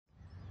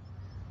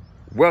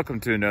Welcome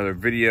to another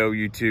video,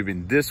 YouTube.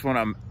 In this one,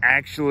 I'm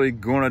actually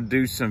gonna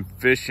do some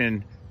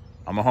fishing.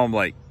 I'm a home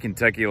lake,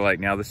 Kentucky Lake.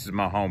 Now, this is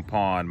my home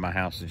pond. My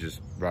house is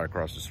just right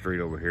across the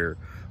street over here.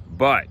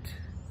 But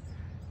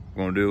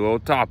we're gonna do a little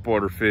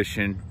topwater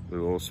fishing with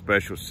a little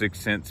special 6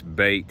 cents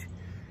bait,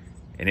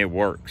 and it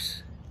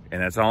works.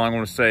 And that's all I'm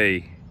gonna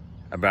say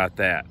about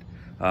that.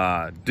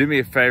 Do me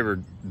a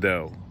favor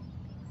though,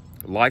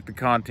 like the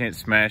content,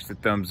 smash the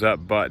thumbs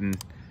up button,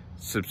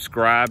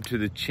 subscribe to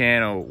the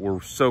channel.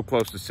 We're so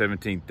close to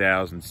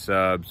 17,000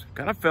 subs.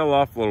 Kind of fell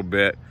off a little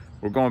bit.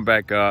 We're going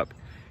back up.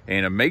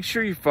 And make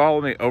sure you follow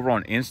me over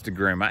on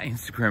Instagram. My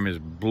Instagram is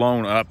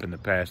blown up in the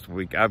past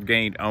week. I've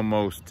gained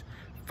almost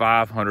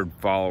 500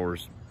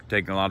 followers,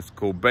 taking a lot of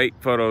cool bait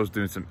photos,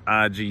 doing some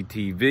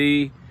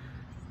IGTV,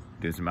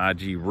 doing some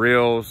IG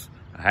reels,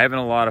 having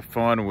a lot of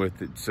fun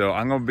with it. So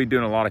I'm going to be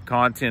doing a lot of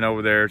content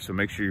over there. So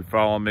make sure you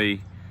follow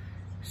me.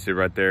 See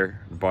right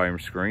there, the bottom of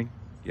your screen.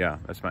 Yeah,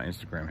 that's my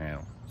Instagram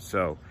handle.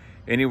 So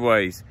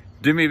anyways,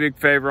 do me a big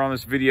favor on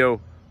this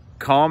video.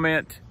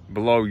 Comment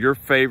below your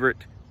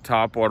favorite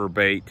topwater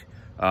bait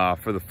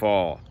for the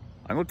fall.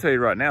 I'm gonna tell you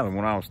right now, the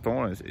one I was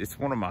throwing, it's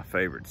one of my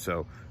favorites.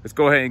 So let's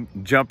go ahead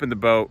and jump in the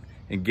boat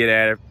and get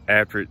at it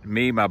after it.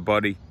 Me, my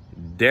buddy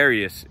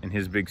Darius, and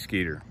his big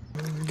skeeter.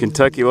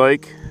 Kentucky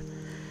Lake,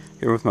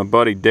 here with my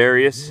buddy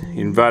Darius. He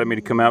invited me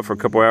to come out for a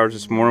couple hours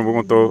this morning. I'm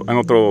gonna throw a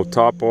little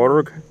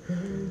topwater,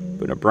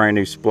 putting a brand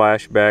new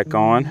splashback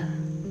on.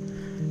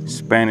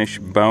 Spanish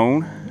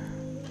bone.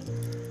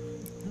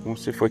 We'll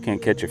see if we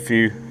can't catch a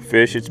few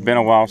fish. It's been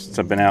a while since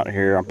I've been out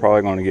here. I'm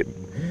probably going to get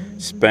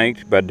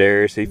spanked by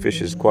Darius. He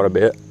fishes quite a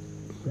bit,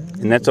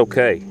 and that's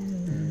okay.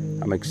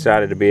 I'm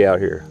excited to be out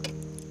here.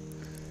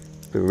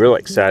 We're really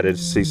excited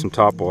to see some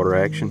topwater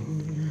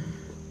action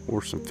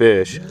or some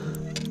fish.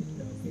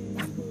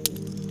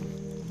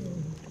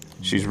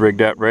 She's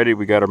rigged up ready.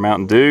 We got our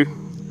Mountain Dew.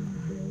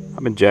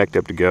 I've been jacked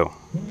up to go.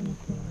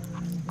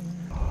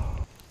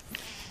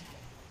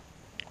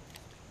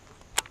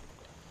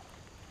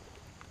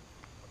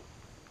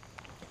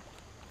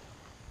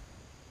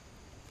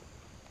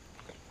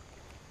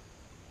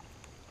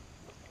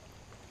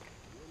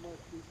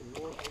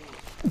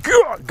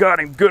 God, got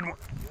him, good one.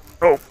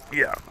 Oh,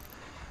 yeah.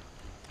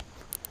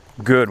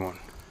 Good one.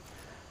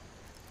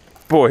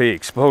 Boy, he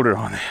exploded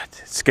on that.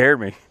 It scared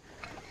me.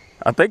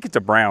 I think it's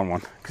a brown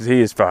one, because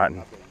he is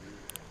fighting.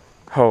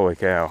 Holy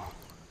cow.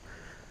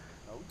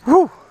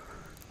 Whew.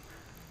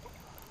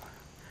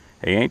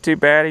 He ain't too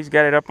bad. He's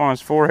got it up on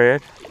his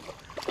forehead.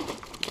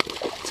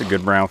 It's a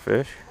good brown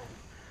fish.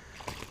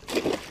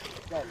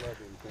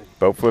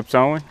 Boat flips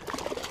only.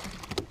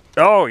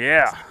 Oh,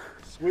 yeah.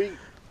 Sweet.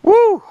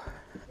 Woo!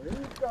 There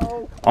you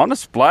go. On the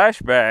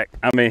splashback,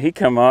 I mean, he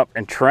come up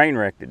and train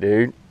wrecked it,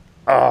 dude.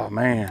 Oh,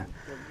 man.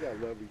 You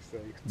gotta love these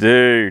things.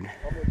 Dude.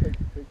 I'm gonna take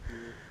a picture.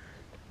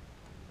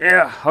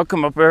 Yeah, I'll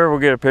come up there. We'll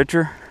get a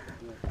picture.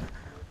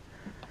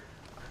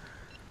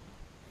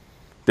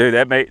 Dude,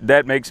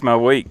 that makes my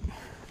week.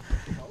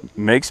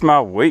 Makes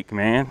my week,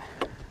 man.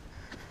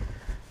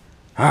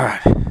 All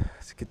right,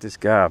 let's get this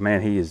guy.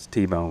 Man, he is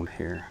T-boned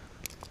here.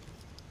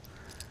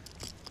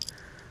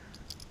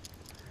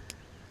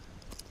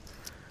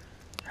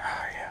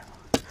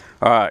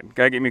 All right,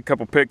 gotta get me a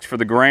couple pics for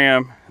the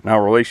gram, and I'll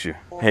release you.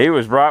 He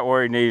was right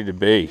where he needed to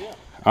be.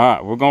 All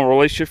right, we're gonna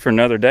release you for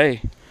another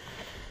day,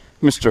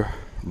 Mr.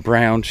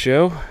 Brown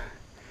Show.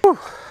 Whew.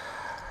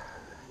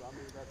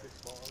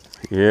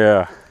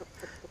 Yeah,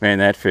 man,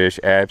 that fish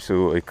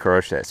absolutely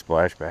crushed that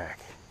splashback.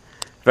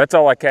 If that's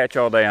all I catch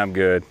all day, I'm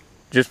good.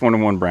 Just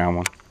one brown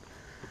one.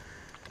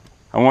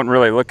 I wasn't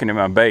really looking at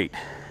my bait,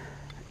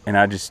 and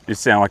it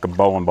sounded like a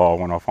bowling ball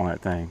went off on that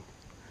thing.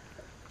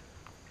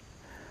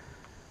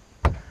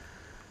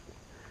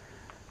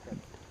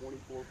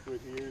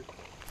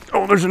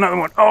 Oh, there's another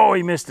one. Oh,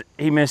 he missed it.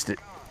 He missed it.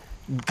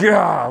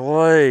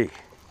 Golly.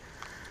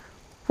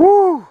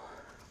 Woo.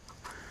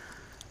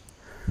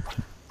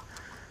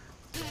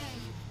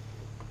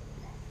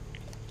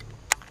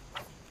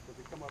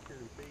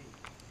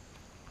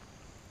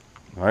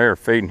 Well, they were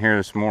feeding here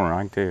this morning,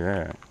 I can tell you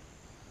that.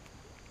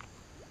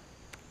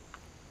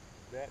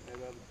 That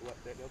other bluff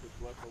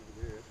over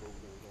there, that's what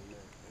we're going to go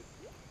next.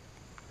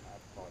 I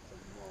caught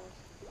some more.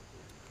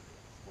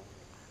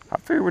 I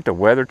figure with the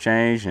weather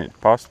change and it's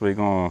possibly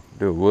going to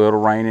do a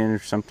little raining or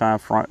sometime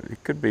front,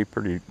 it could be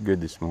pretty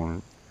good this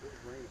morning.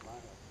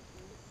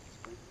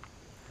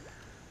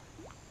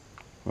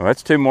 Well,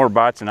 that's 2 more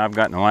bites than I've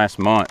gotten in the last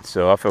month,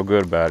 so I feel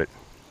good about it.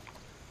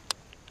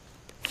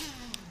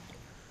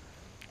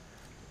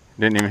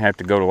 Didn't even have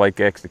to go to Lake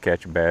X to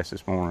catch a bass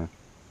this morning.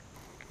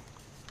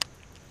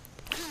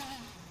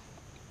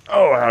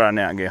 Oh, how did I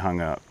not get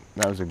hung up?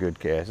 That was a good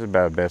cast. It's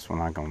about the best one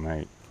I'm going to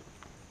make.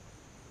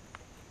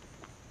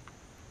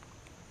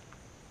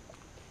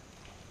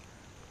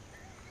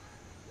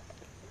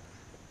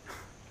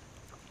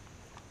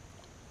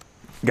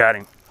 Got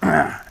him.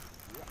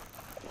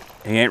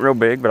 He ain't real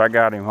big, but I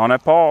got him on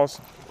that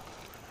pause.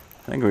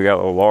 I think we got a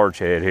little large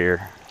head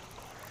here.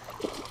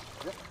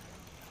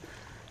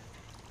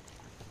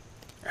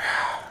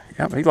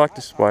 Yep, he liked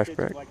the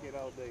splashback. Like it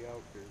all day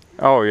out there.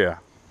 Oh yeah.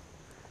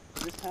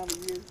 This time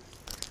of year?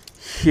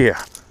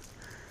 Yeah.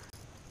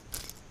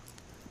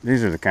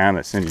 These are the kind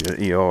that send you to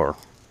the ER.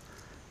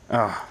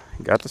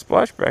 Got the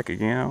splashback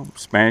again.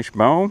 Spanish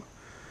bone.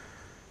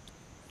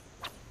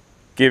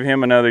 Give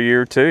him another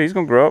year or two. He's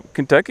gonna grow up.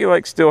 Kentucky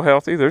Lake's still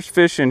healthy. There's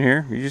fish in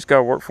here. You just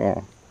gotta work for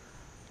them.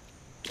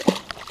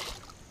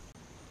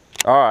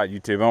 All right,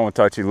 YouTube, I want to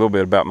talk to you a little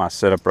bit about my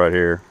setup right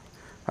here.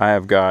 I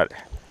have got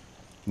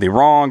the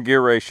wrong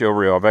gear ratio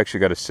reel. I've actually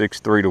got a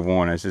 6:3 to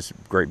 1 as this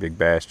great big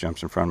bass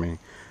jumps in front of me.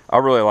 I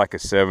really like a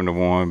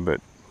 7-to-1,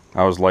 but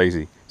I was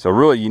lazy. So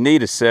really you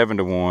need a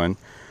 7-to-1,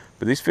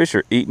 but these fish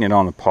are eating it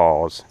on the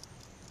paws.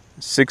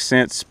 6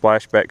 cents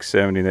splashback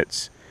 70,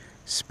 that's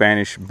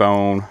Spanish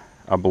bone,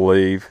 I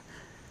believe.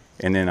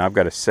 And then I've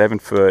got a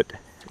 7-foot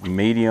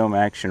medium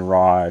action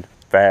rod,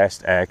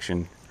 fast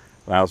action.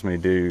 Allows me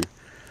to do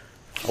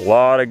a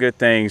lot of good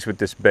things with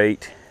this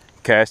bait.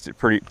 Cast it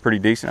pretty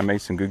decent. I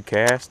made some good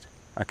cast.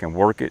 I can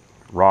work it.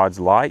 Rod's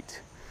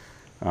light.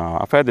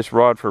 I've had this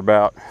rod for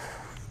about,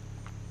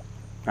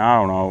 I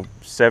don't know,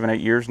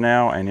 7-8 years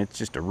now, and it's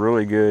just a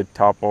really good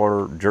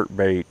topwater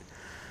jerkbait,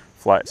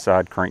 flat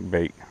side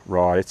crankbait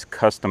rod. It's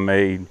custom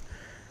made,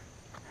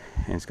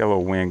 and it's got a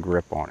little wind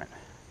grip on it.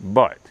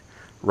 But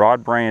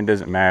rod brand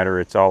doesn't matter.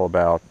 It's all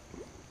about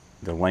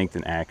the length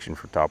and action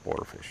for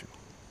topwater fishing.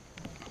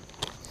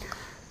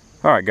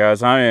 All right,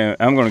 guys, I'm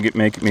going to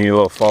make me a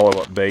little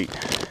follow-up bait.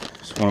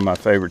 It's one of my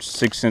favorites,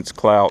 6 cents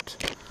clout.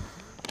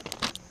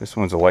 This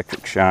one's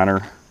electric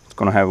shiner. It's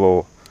going to have a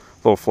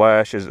little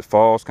flash as it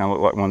falls, kind of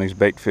look like one of these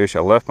bait fish. I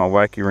left my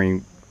wacky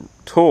ring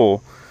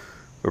tool.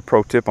 A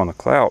pro tip on the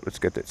clout, it's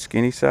got that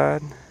skinny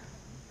side.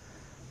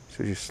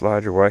 So you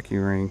slide your wacky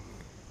ring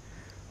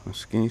on the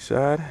skinny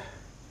side.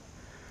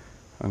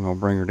 I'm going to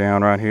bring her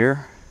down right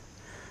here.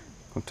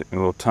 I'll take a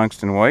little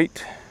tungsten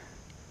weight.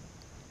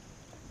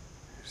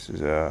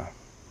 This is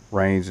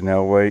Rains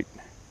nail weight,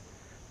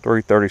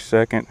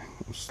 3/32.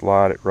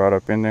 Slide it right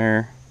up in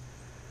there,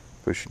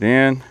 push it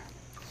in.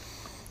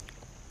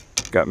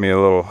 Got me a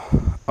little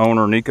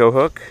owner Nico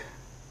hook.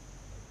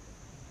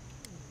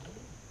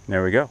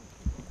 There we go.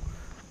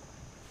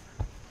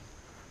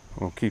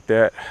 We'll keep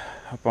that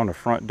up on the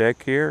front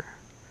deck here.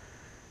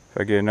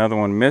 If I get another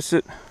one, miss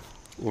it,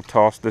 we'll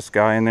toss this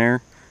guy in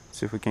there,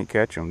 see if we can't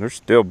catch them. They're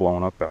still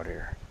blowing up out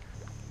here.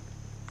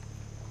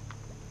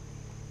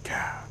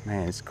 God,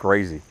 man, it's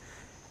crazy.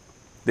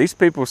 These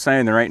people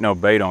saying there ain't no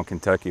bait on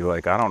Kentucky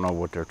Lake, I don't know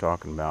what they're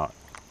talking about.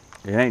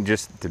 It ain't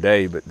just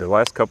today, but the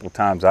last couple of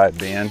times I've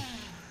been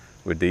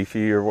with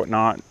Deefy or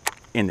whatnot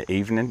in the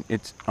evening,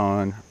 it's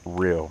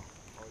unreal.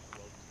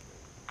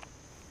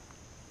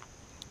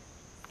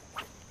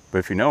 But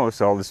if you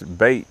notice, all this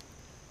bait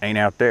ain't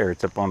out there,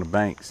 it's up on the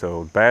bank.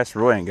 So bass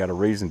really ain't got a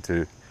reason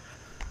to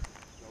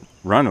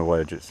run the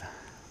ledges.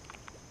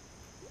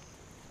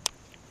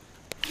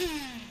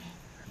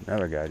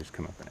 Another guy just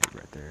come up and ate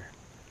right there.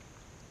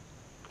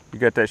 You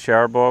got that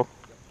shower blow?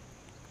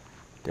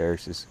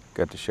 Darius has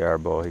got the shower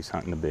blow. He's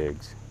hunting the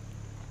bigs.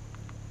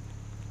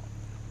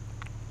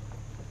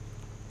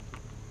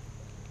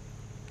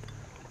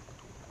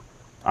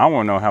 I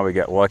want to know how we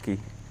got lucky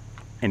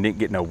and didn't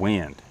get no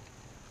wind.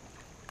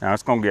 Now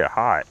it's going to get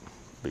hot,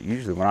 but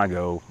usually when I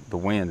go, the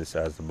wind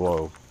decides to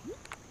blow.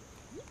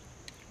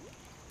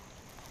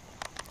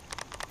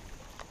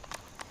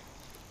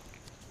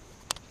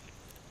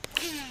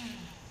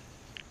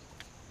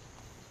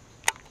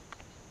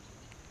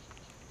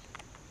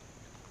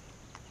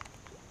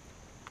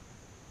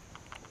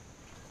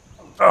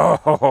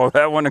 Oh,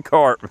 that wasn't a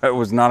carp. That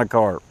was not a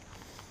carp.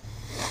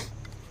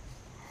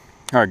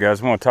 All right,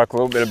 guys, I want to talk a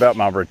little bit about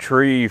my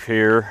retrieve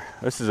here.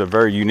 This is a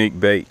very unique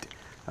bait.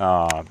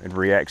 It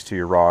reacts to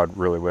your rod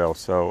really well.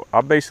 So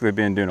I've basically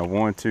been doing a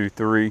 1, 2,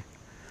 3, a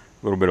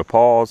little bit of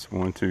pause,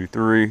 1, 2,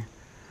 3,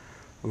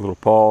 a little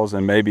pause,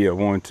 and maybe a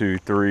 1, 2,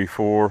 3,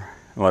 4,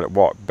 and let it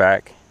walk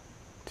back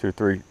 2,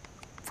 3,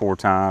 4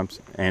 times,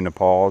 and a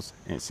pause.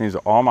 And it seems that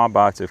all my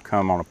bites have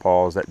come on a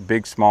pause. That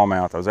big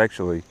smallmouth, I was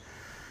actually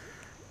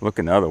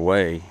looking the other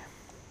way,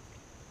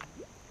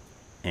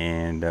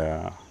 and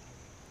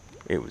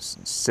it was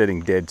sitting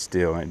dead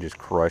still, and it just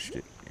crushed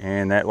it.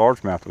 And that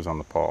largemouth was on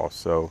the pause.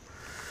 So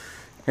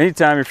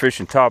anytime you're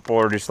fishing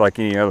topwater, just like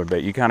any other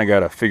bait, you kind of got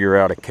to figure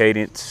out a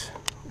cadence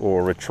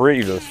or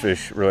retrieve those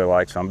fish really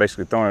like. So I'm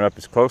basically throwing it up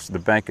as close to the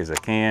bank as I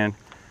can.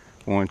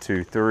 1,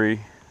 2,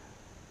 3.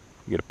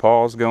 Get a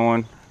pause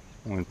going.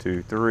 1,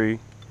 2, 3.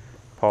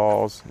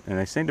 Pause. And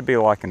they seem to be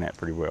liking that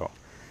pretty well.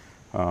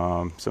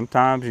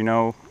 Sometimes, you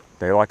know,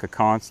 they like a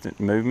constant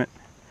movement,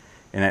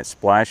 and that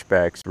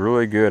splashback's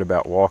really good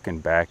about walking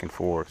back and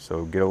forth.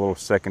 So get a little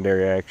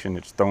secondary action.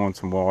 It's throwing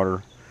some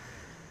water.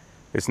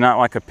 It's not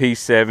like a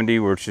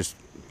P70 where it's just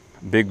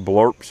big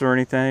blurps or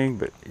anything,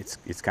 but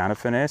it's kind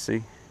of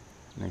finessey,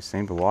 and they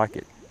seem to like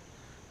it.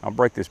 I'll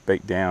break this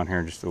bait down here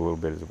in just a little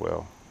bit as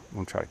well. I'm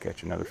gonna try to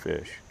catch another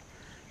fish.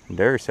 And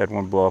Darius had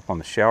one blow up on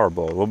the shower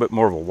blow, a little bit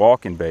more of a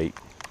walking bait.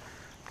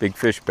 Big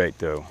fish bait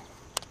though.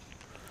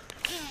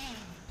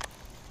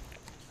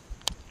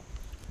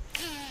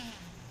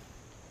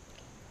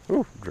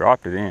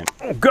 dropped it in.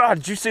 Oh God,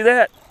 did you see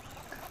that?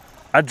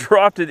 I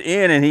dropped it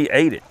in and he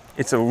ate it.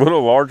 It's a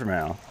little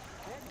largemouth.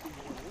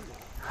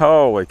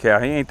 Holy cow,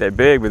 he ain't that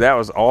big, but that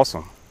was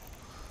awesome.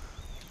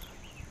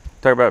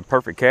 Talk about a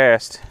perfect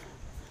cast.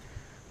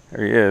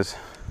 There he is.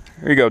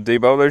 There you go,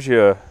 Debo. There's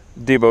your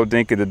Debo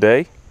Dink of the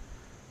day.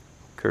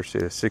 Courtesy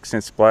of a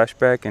 6-cent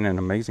splashback and an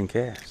amazing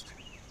cast.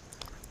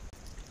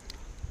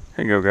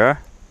 There you go, guy.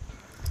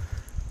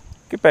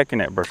 Get back in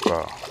that brush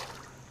pile.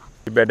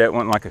 Too bad that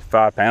wasn't like a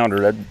 5-pounder.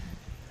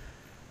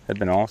 That'd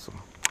been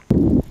awesome.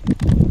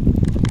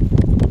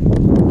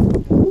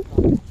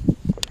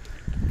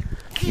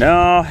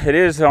 No, it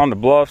is on the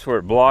bluffs where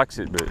it blocks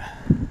it, but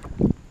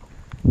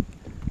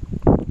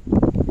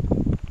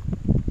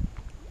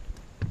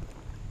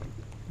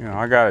you know,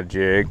 I got a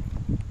jig.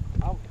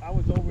 I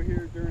was over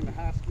here during the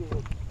high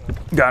school.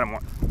 Got him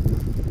one.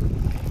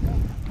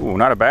 Ooh,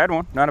 not a bad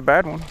one. Not a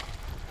bad one.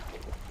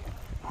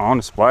 On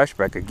the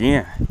splashback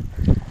again.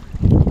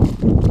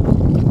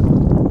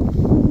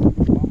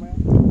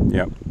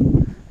 Yep.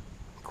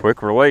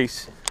 Quick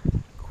release.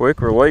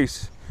 Quick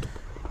release.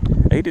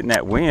 Ate it in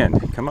that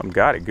wind. Come up and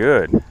got it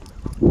good.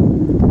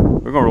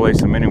 We're gonna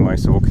release them anyway,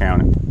 so we'll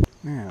count it.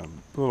 Yeah,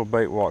 little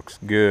bait walk's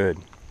good.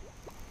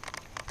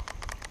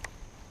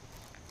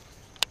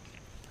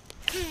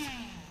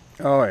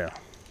 Oh yeah,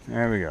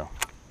 there we go.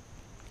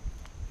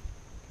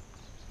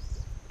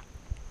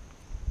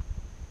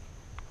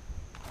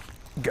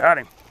 Got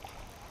him.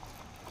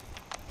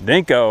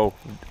 Dinko.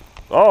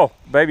 Oh,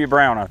 baby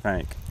brown, I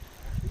think.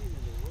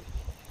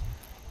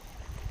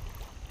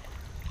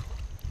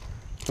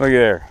 Look at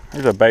there.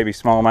 There's a baby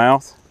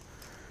smallmouth.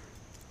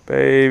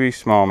 Baby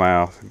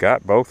smallmouth.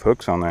 Got both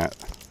hooks on that.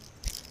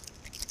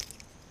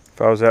 If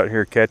I was out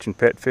here catching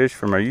pet fish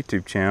for my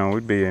YouTube channel,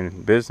 we'd be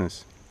in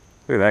business.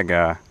 Look at that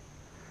guy.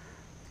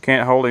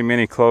 Can't hold him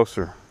any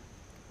closer.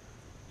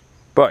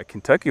 But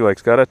Kentucky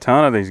Lake's got a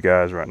ton of these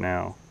guys right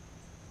now.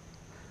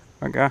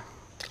 That guy.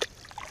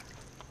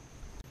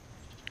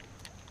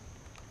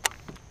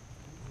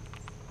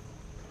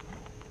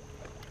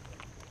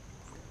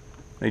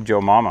 Hey,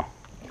 Joe Mama.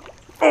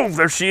 Oh,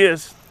 there she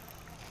is.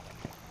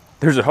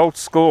 There's a whole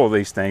school of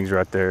these things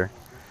right there.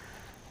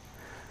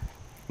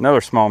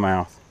 Another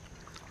smallmouth.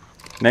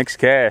 Next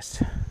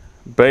cast.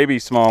 Baby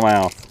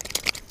smallmouth.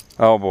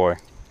 Oh boy.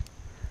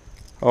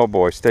 Oh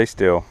boy, stay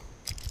still.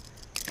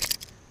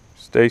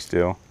 Stay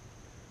still.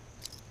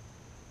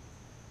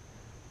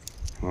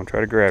 I'm gonna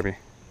try to grab you.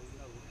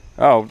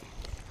 Oh,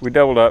 we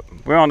doubled up.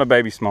 We're on the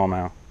baby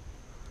smallmouth.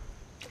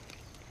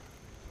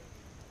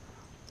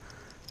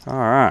 All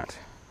right,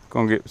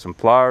 gonna get some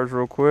pliers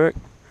real quick.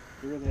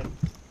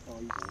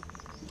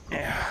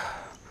 Yeah.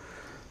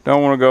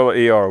 Don't want to go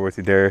to ER with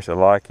you, Darius. I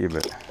like you,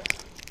 but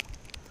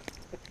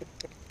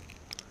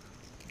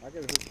I got a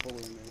hook full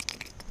in there.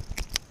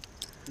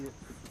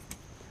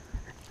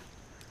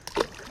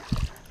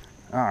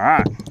 all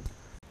right.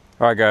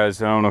 All right,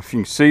 guys, I don't know if you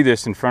can see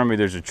this in front of me.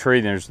 There's a tree,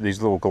 and there's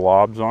these little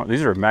globs on it.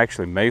 These are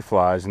actually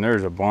mayflies, and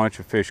there's a bunch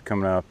of fish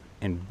coming up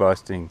and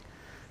busting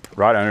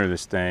right under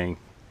this thing.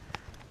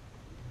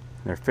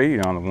 They're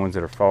feeding on the ones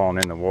that are falling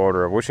in the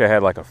water. I wish I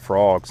had like a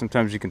frog.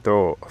 Sometimes you can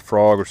throw a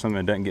frog or something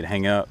that doesn't get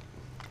hung up,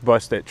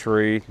 bust that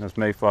tree, those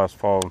mayflies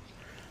fall.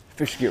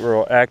 Fish get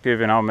real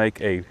active, and I'll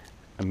make a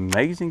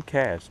amazing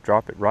cast.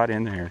 Drop it right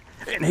in there.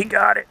 And he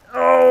got it.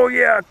 Oh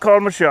yeah,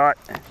 called my shot.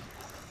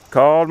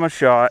 Called my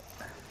shot.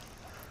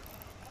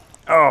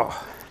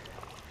 Oh,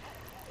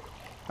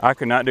 I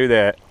could not do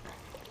that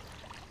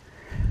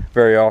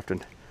very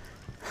often.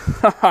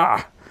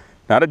 Not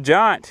a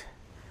giant.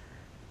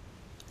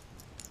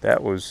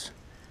 That was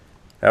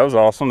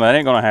awesome. That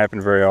ain't gonna happen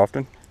very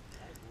often.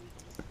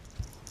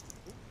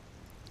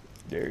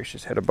 Darius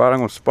just had a bite. I'm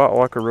gonna spot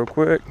lock her real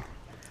quick.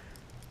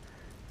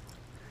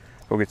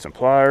 Go get some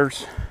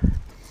pliers.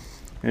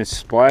 And his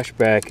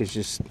splashback is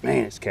just,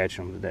 man, it's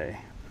catching him today.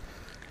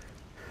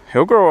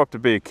 He'll grow up to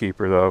be a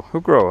keeper though. He'll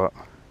grow up.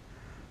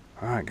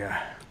 All right,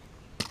 guy.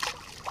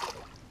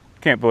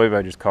 Can't believe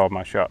I just called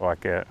my shot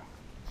like that.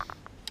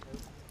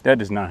 That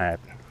does not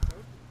happen.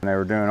 And they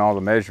were doing all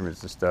the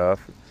measurements and stuff.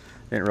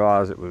 Didn't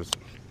realize it was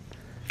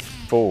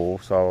full,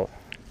 so.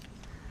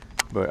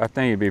 But I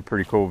think it'd be a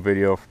pretty cool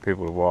video for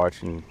people to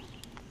watch, and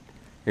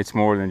it's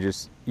more than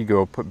just you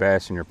go put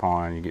bass in your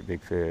pond and you get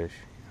big fish.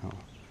 You know.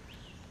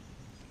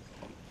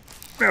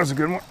 That was a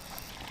good one.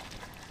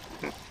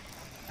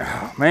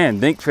 Oh, man,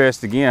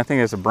 Dinkfest again. I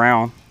think that's a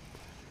brown.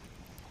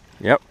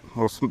 Yep,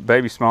 little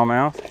baby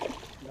smallmouth.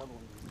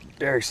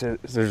 Derek says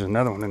there's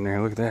another one in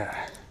there. Look at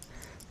that.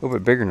 A little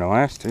bit bigger than the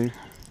last two.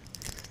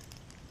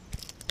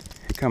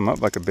 He come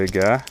up like a big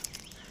guy.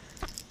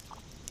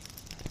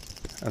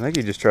 I think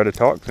he just tried to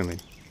talk to me.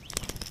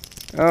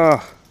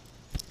 Oh,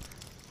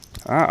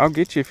 I'll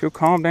get you if you'll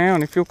calm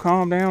down. If you'll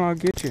calm down, I'll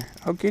get you.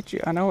 I'll get you.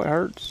 I know it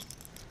hurts.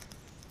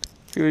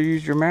 If you'll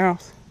use your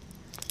mouth.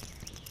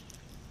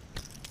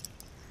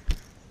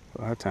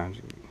 A lot of times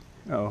you,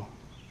 oh.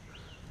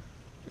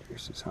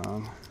 There's his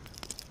home.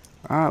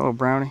 All right, little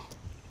brownie.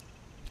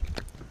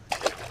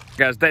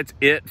 Guys, that's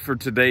it for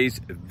today's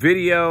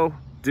video.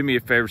 do me a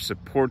favor,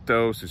 support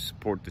those who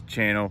support the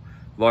channel.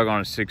 Log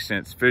on to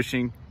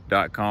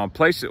sixcentfishing.com,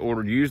 place the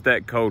order, use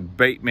that code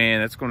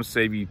Baitman. That's going to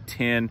save you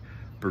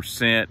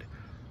 10%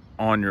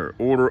 on your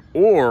order,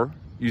 or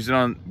use it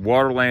on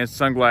Waterland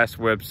Sunglass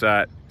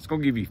website. It's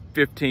going to give you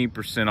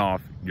 15%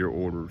 off your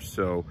order.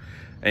 So,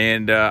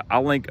 and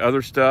I'll link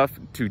other stuff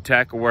to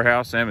Tackle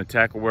Warehouse. I'm a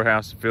Tackle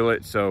Warehouse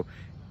affiliate, so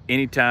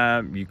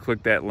anytime you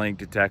click that link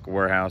to Tackle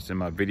Warehouse in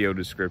my video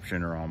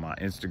description or on my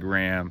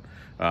Instagram,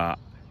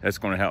 that's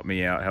going to help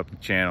me out, help the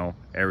channel,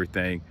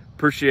 everything.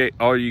 Appreciate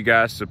all you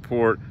guys'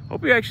 support.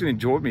 Hope you actually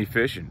enjoyed me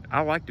fishing.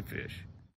 I like to fish.